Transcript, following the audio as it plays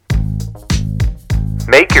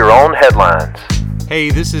Make your own headlines. Hey,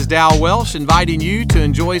 this is Dal Welsh inviting you to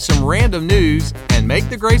enjoy some random news and make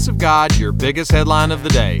the grace of God your biggest headline of the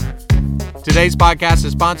day. Today's podcast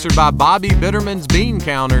is sponsored by Bobby Bitterman's Bean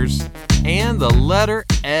Counters and the letter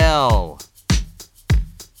L.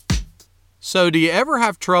 So, do you ever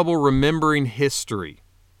have trouble remembering history?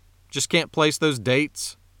 Just can't place those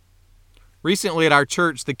dates? Recently at our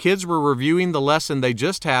church, the kids were reviewing the lesson they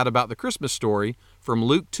just had about the Christmas story from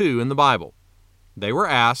Luke 2 in the Bible. They were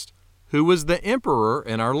asked, who was the emperor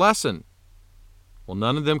in our lesson? Well,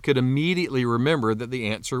 none of them could immediately remember that the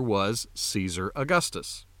answer was Caesar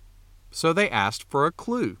Augustus. So they asked for a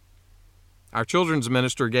clue. Our children's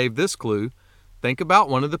minister gave this clue: think about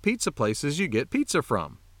one of the pizza places you get pizza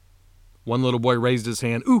from. One little boy raised his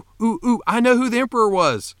hand. Ooh, I know who the emperor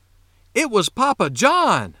was. It was Papa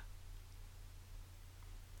John.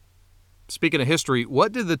 Speaking of history,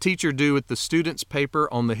 what did the teacher do with the students' paper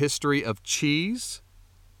on the history of cheese?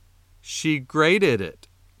 She grated it.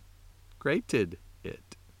 Grated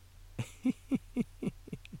it.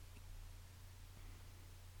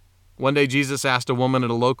 One day Jesus asked a woman at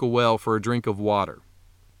a local well for a drink of water.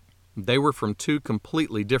 They were from two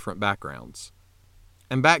completely different backgrounds.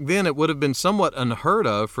 And back then it would have been somewhat unheard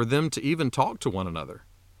of for them to even talk to one another.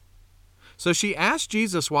 So she asked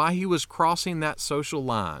Jesus why he was crossing that social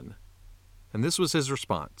line. And this was his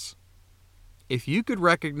response: if you could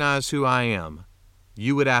recognize who I am,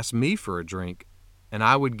 you would ask me for a drink, and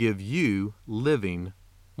I would give you living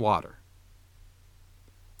water.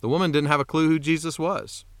 The woman didn't have a clue who Jesus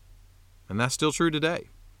was. And that's still true today.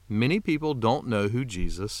 Many people don't know who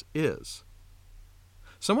Jesus is.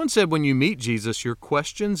 Someone said when you meet Jesus, your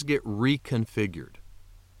questions get reconfigured.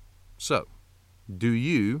 So, do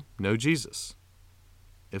you know Jesus?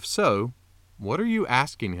 If so, what are you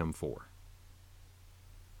asking him for?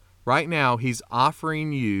 Right now, he's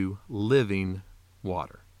offering you living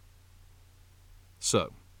water.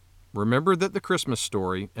 So, remember that the Christmas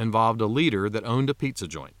story involved a leader that owned a pizza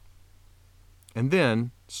joint. And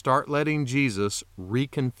then start letting Jesus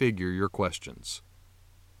reconfigure your questions.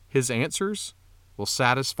 His answers will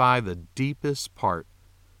satisfy the deepest part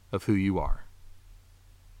of who you are.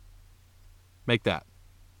 Make that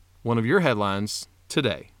one of your headlines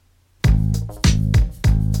today.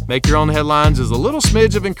 Make Your Own Headlines is a little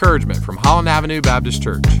smidge of encouragement from Holland Avenue Baptist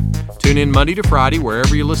Church. Tune in Monday to Friday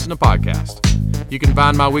wherever you listen to podcasts. You can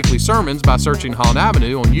find my weekly sermons by searching Holland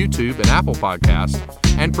Avenue on YouTube and Apple Podcasts.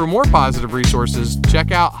 And for more positive resources,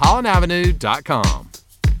 check out hollandavenue.com.